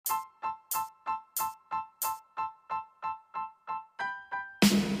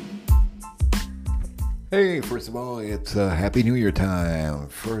Hey, first of all, it's Happy New Year time.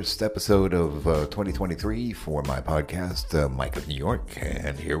 First episode of 2023 for my podcast, Mike of New York,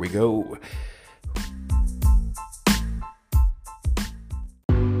 and here we go.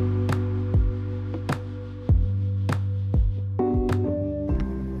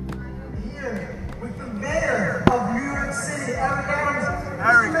 Here with the mayor of New York City, Eric Adams.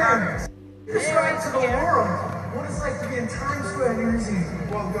 Eric Adams. Describe to the world what it's like to be in Times Square, New Year's Eve.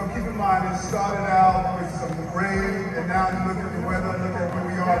 Well, keep in mind, it started out with some rain, and now you look at the weather, look at where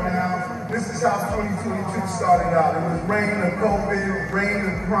we are now. This is how 2022 started out. It was rain of COVID, rain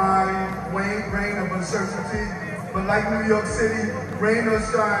of crime, rain of uncertainty. But like New York City, rain or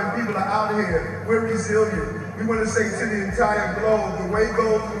shine, people are out here. We're resilient. We want to say to the entire globe, the way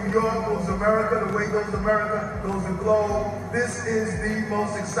goes New York goes America, the way goes America goes the globe. This is the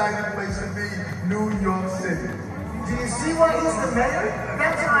most exciting place to be, New York City. Do you see why he's the mayor?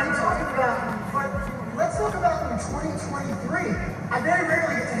 That's what I'm talking about. But let's talk about in 2023. I very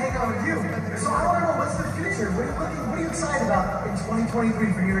rarely get to hang out with you. So I want to know, what's the future? What are you excited about in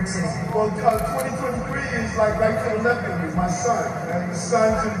 2023 for New York City? Well, 2023 is like right to the left of me, my son, and the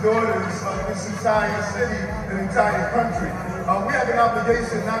sons and daughters of this entire city and entire country. We have an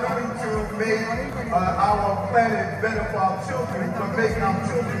obligation not only to make our planet better for our children, but make our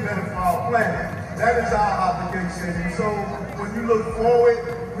children better for our planet. That is our obligation. And so when you look forward,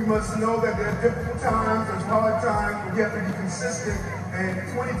 we must know that there are difficult times, there's hard times, but we have to be consistent. And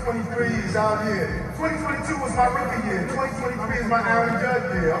 2023 is our year. 2022 was my rookie year. 2023 is my Aaron Judge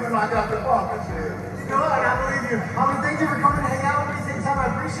year. I'm gonna knock out the park this year. Good, I believe you. Thank you for coming to hang out with me. Take time. I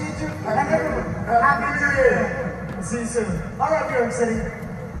appreciate you. And everyone, Happy New Year. See you soon. All right, New York City.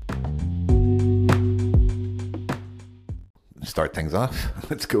 Start things off.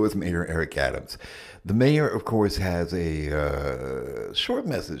 Let's go with Mayor Eric Adams. The mayor, of course, has a short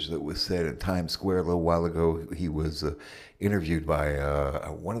message that was said in Times Square a little while ago. He was interviewed by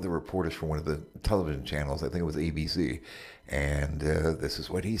one of the reporters from one of the television channels. I think it was ABC. And this is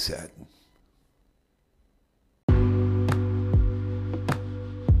what he said.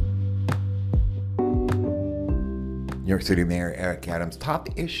 New York City Mayor Eric Adams' top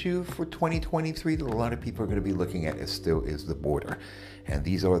issue for 2023 that a lot of people are going to be looking at is the border. And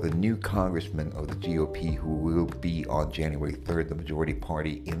these are the new congressmen of the GOP who will be on January 3rd, the majority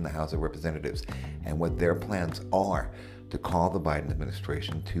party in the House of Representatives, and what their plans are to call the Biden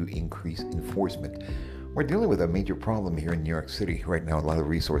administration to increase enforcement. We're dealing with a major problem here in New York City. Right now, a lot of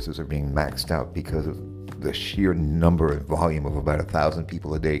resources are being maxed out because of the sheer number and volume of about 1,000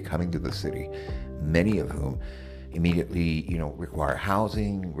 people a day coming to the city, many of whom immediately, require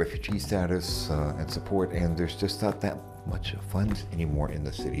housing, refugee status, and support, and there's just not that much funds anymore in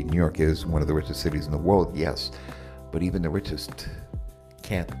the city. New York is one of the richest cities in the world, yes, but even the richest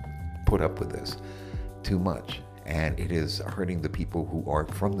can't put up with this too much, and it is hurting the people who are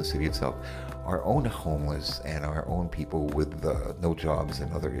from the city itself. Our own homeless and our own people with no jobs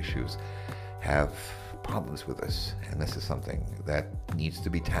and other issues have problems with this, and this is something that needs to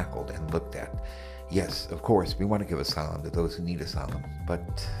be tackled and looked at. Yes, of course, we want to give asylum to those who need asylum,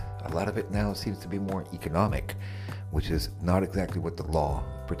 but a lot of it now seems to be more economic, which is not exactly what the law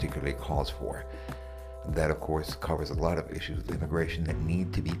particularly calls for. That, of course, covers a lot of issues with immigration that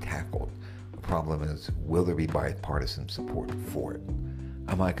need to be tackled. The problem is, will there be bipartisan support for it?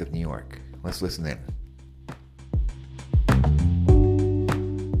 I'm Mike of New York. Let's listen in.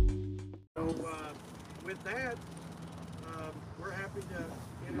 With that, we're happy to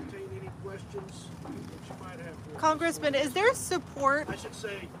entertain any questions that you might have for us. Congressman, is there support? I should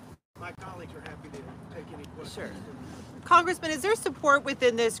say my colleagues are happy to take any questions. Sure. Congressman, is there support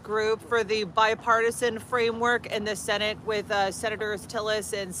within this group for the bipartisan framework in the Senate with Senators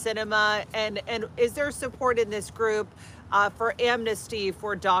Tillis and Sinema? And is there support in this group for amnesty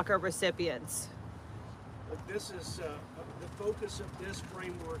for DACA recipients? This is the focus of this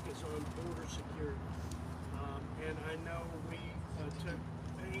framework is on border security. And I know we took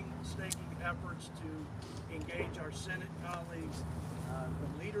painstaking efforts to engage our Senate colleagues,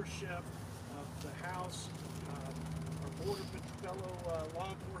 the leadership of the House, our fellow law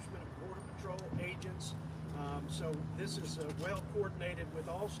enforcement and Border Patrol agents. So this is well coordinated with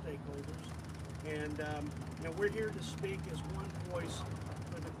all stakeholders. And we're here to speak as one voice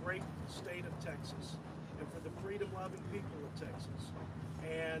for the great state of Texas and for the freedom-loving people of Texas.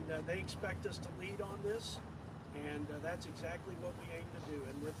 And they expect us to lead on this. And that's exactly what we aim to do.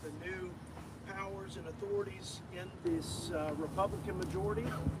 And with the new powers and authorities in this Republican majority,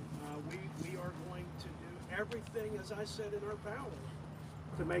 we are going to do everything, as I said, in our power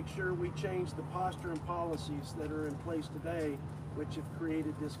to make sure we change the posture and policies that are in place today which have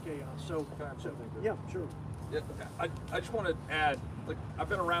created this chaos. So yeah, sure. Yeah, I just want to add, like, I've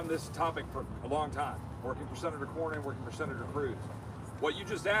been around this topic for a long time, working for Senator Cornyn, working for Senator Cruz. What you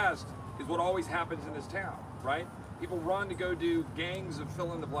just asked is what always happens in this town, right? People run to go do gangs of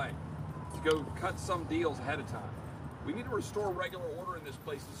fill in the blank, to go cut some deals ahead of time. We need to restore regular order in this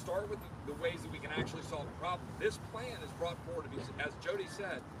place to start with the ways that we can actually solve the problem. This plan is brought forward to be, as Jody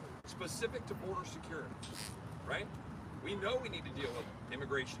said, specific to border security, right? We know we need to deal with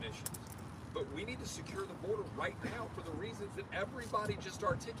immigration issues, but we need to secure the border right now for the reasons that everybody just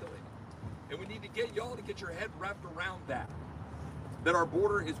articulated. And we need to get y'all to get your head wrapped around that our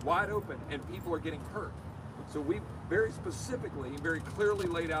border is wide open and people are getting hurt. So we very specifically, very clearly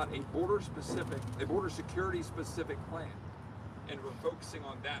laid out a border security specific plan. And we're focusing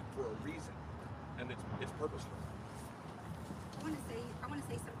on that for a reason. And it's purposeful. I want to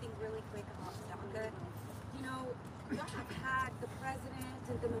say something really quick about DACA. You know, y'all have had the president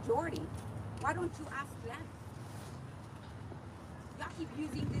and the majority. Why don't you ask them? Y'all keep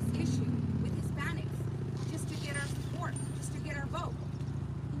using this issue with Hispanics just to get our support, just to get our vote.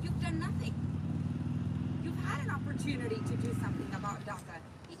 And you've done nothing. You've had an opportunity to do something about DACA,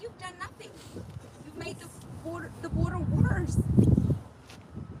 and you've done nothing. You've made the border worse.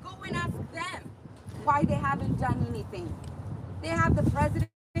 Go and ask them why they haven't done anything. They have the president,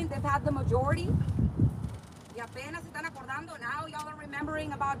 they've had the majority. Y apenas se están acordando now, y'all are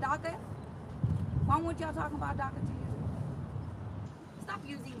remembering about DACA. When would y'all talk about DACA 2 years ago? Stop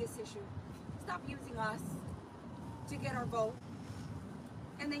using this issue. Stop using us to get our vote.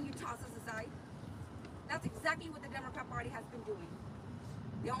 And then you toss us aside. That's exactly what the Democrat Party has been doing.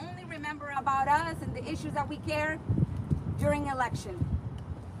 They only remember about us and the issues that we care during election.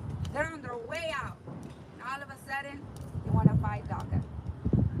 They're on their way out. And all of a sudden, they want to fight DACA.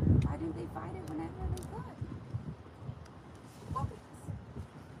 Why didn't they fight it whenever they could? Focus.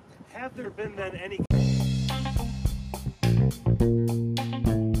 Have there been then any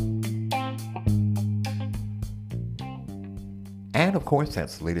And of course,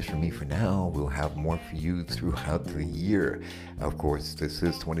 that's the latest from me for now. We'll have more for you throughout the year. Of course, this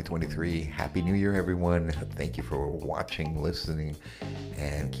is 2023. Happy New Year, everyone. Thank you for watching, listening,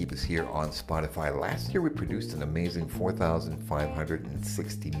 and keep us here on Spotify. Last year, we produced an amazing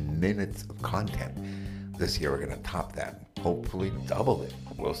 4,560 minutes of content. This year, we're going to top that. Hopefully, double it.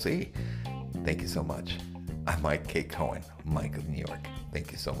 We'll see. Thank you so much. I'm Mike K. Cohen, Mike of New York.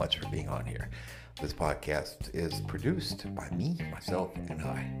 Thank you so much for being on here. This podcast is produced by me, myself, and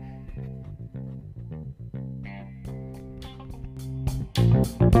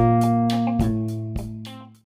I.